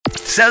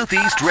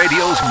Southeast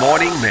Radio's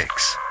morning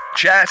mix.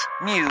 Chat,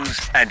 news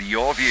and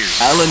your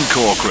views. Alan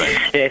Corcoran.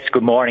 Yes,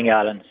 good morning,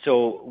 Alan.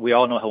 So we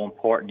all know how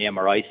important the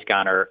MRI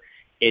scanner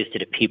is to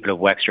the people of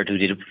Wexford, who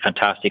did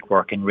fantastic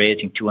work in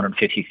raising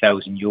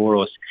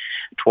 €250,000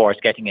 towards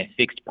getting a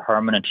fixed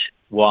permanent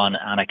one.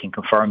 And I can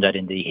confirm that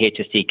in the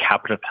HSE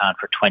capital plan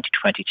for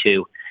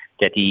 2022,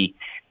 that the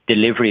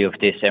delivery of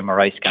this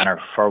MRI scanner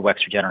for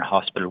Wexford General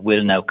Hospital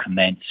will now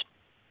commence.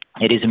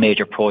 It is a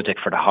major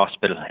project for the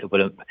hospital. It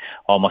will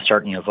almost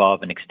certainly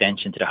involve an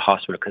extension to the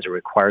hospital because it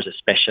requires a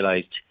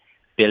specialised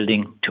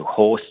building to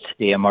host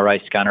the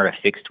MRI scanner, a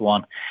fixed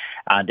one.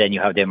 And then you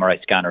have the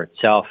MRI scanner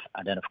itself.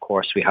 And then, of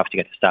course, we have to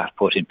get the staff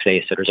put in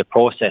place. So there's a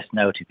process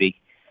now to be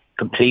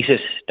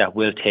completed that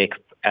will take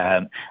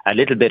a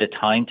little bit of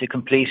time to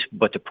complete,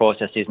 but the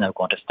process is now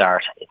going to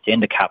start. It's in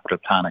the capital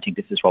plan. I think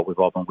this is what we've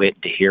all been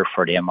waiting to hear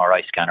for the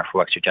MRI scanner for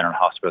Wexford General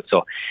Hospital.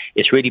 So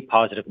it's really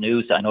positive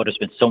news. I know there's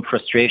been some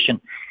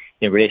frustration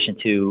in relation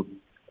to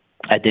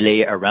a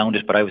delay around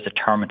it, but I was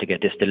determined to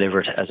get this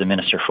delivered as a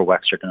Minister for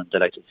Wexford, and I'm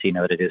delighted to see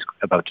now that it is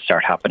about to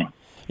start happening.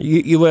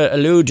 You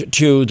allude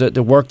to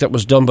the work that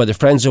was done by the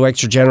Friends of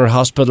Wexford General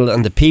Hospital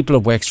and the people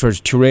of Wexford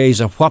to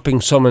raise a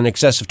whopping sum in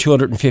excess of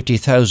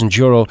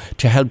 €250,000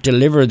 to help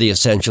deliver the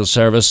essential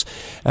service.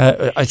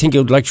 I think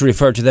you'd like to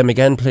refer to them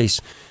again, please.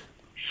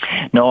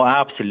 No,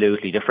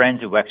 absolutely. The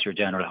Friends of Wexford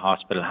General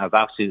Hospital have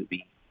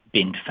absolutely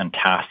been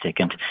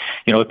fantastic, and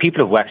you know,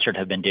 people of Wexford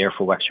have been there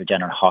for Wexford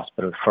General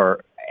Hospital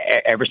for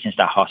ever since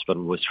that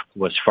hospital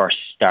was first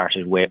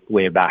started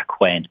way back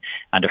when.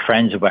 And the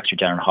Friends of Wexford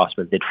General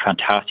Hospital did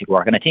fantastic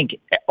work, and I think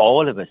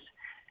all of us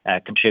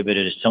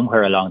contributed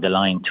somewhere along the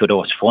line to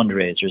those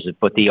fundraisers,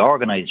 but the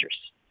organisers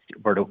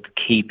were the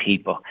key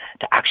people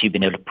to actually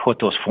being able to put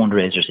those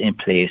fundraisers in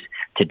place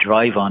to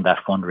drive on that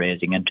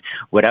fundraising. And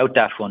without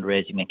that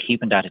fundraising and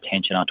keeping that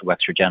attention onto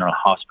Wexford General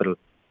Hospital,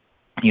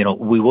 you know,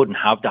 we wouldn't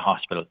have the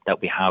hospital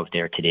that we have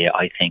there today.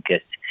 I think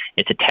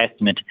it's a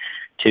testament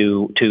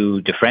to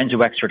the Friends of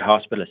Wexford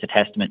Hospital. It's a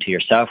testament to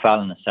yourself,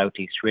 Alan, and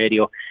Southeast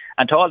Radio,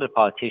 and to all the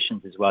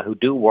politicians as well who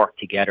do work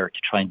together to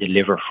try and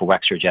deliver for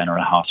Wexford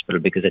General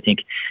Hospital, because I think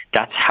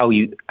that's how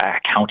a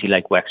county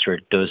like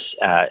Wexford does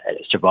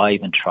survive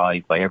and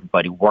thrive, by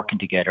everybody working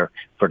together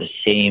for the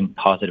same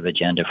positive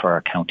agenda for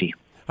our county.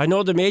 I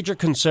know the major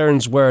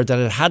concerns were that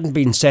it hadn't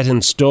been set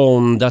in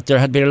stone, that there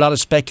had been a lot of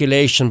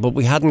speculation, but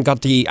we hadn't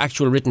got the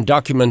actual written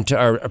document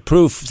or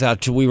proof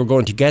that we were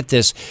going to get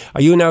this. Are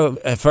you now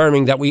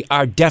affirming that we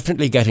are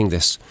definitely getting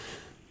this?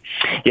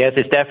 Yes,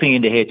 it's definitely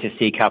in the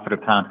HSE capital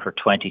plan for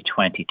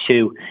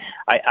 2022.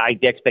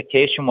 The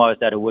expectation was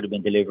that it would have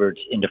been delivered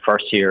in the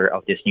first year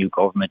of this new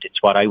government.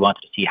 It's what I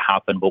wanted to see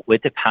happen. But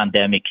with the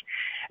pandemic,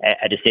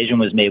 a decision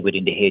was made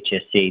within the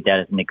HSE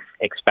that an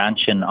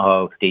expansion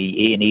of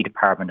the A&E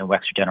department in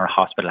Wexford General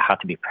Hospital had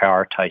to be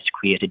prioritised to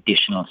create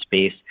additional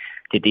space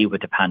to deal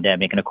with the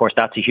pandemic. And of course,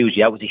 that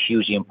was a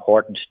hugely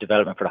important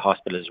development for the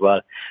hospital as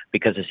well,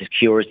 because it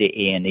secures the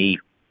A&E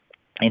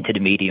into the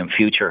medium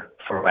future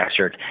for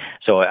Wexford.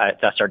 So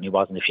that certainly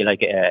wasn't, if you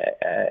like,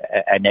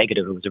 a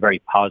negative. It was a very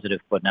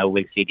positive, but now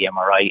we'll see the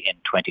MRI in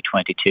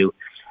 2022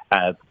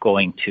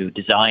 going to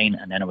design,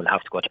 and then it will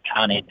have to go to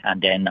planning,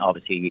 and then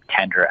obviously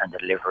tender and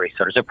delivery.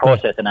 So there's a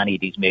process in any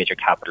of these major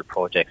capital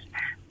projects,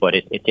 but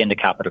it's in the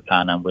capital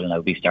plan and will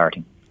now be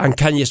starting. And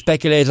can you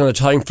speculate on a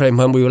time frame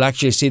when we will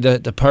actually see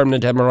the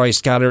permanent MRI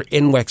scanner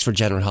in Wexford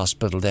General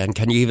Hospital then?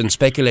 Can you even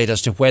speculate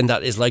as to when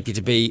that is likely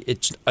to be?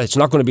 It's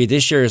not going to be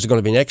this year. Is it going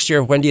to be next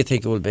year? When do you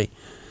think it will be?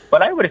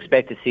 Well, I would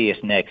expect to see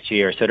it next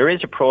year. So there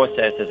is a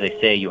process, as I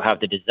say. You have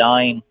the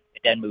design,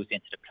 it then moves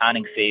into the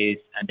planning phase,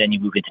 and then you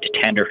move into the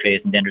tender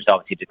phase, and then there's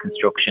obviously the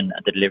construction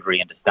and the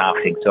delivery and the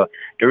staffing. So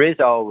there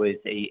is always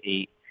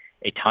a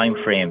time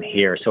frame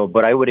here. So,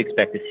 but I would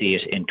expect to see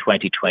it in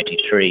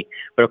 2023.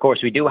 But of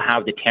course, we do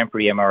have the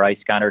temporary MRI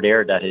scanner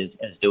there that is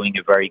doing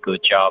a very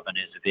good job and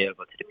is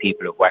available to the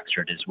people of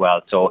Wexford as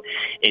well. So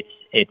it's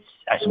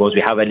I suppose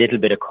we have a little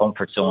bit of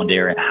comfort zone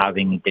there in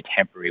having the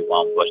temporary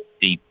one, but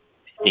the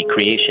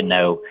creation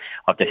now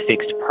of the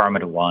fixed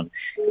permanent one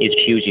is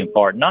hugely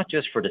important, not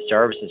just for the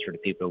services for the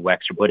people of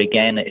Wexford, but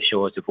again, it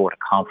shows a vote of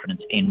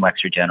confidence in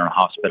Wexford General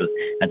Hospital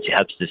and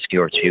helps to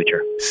secure its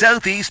future.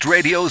 Southeast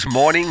Radio's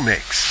morning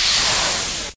mix.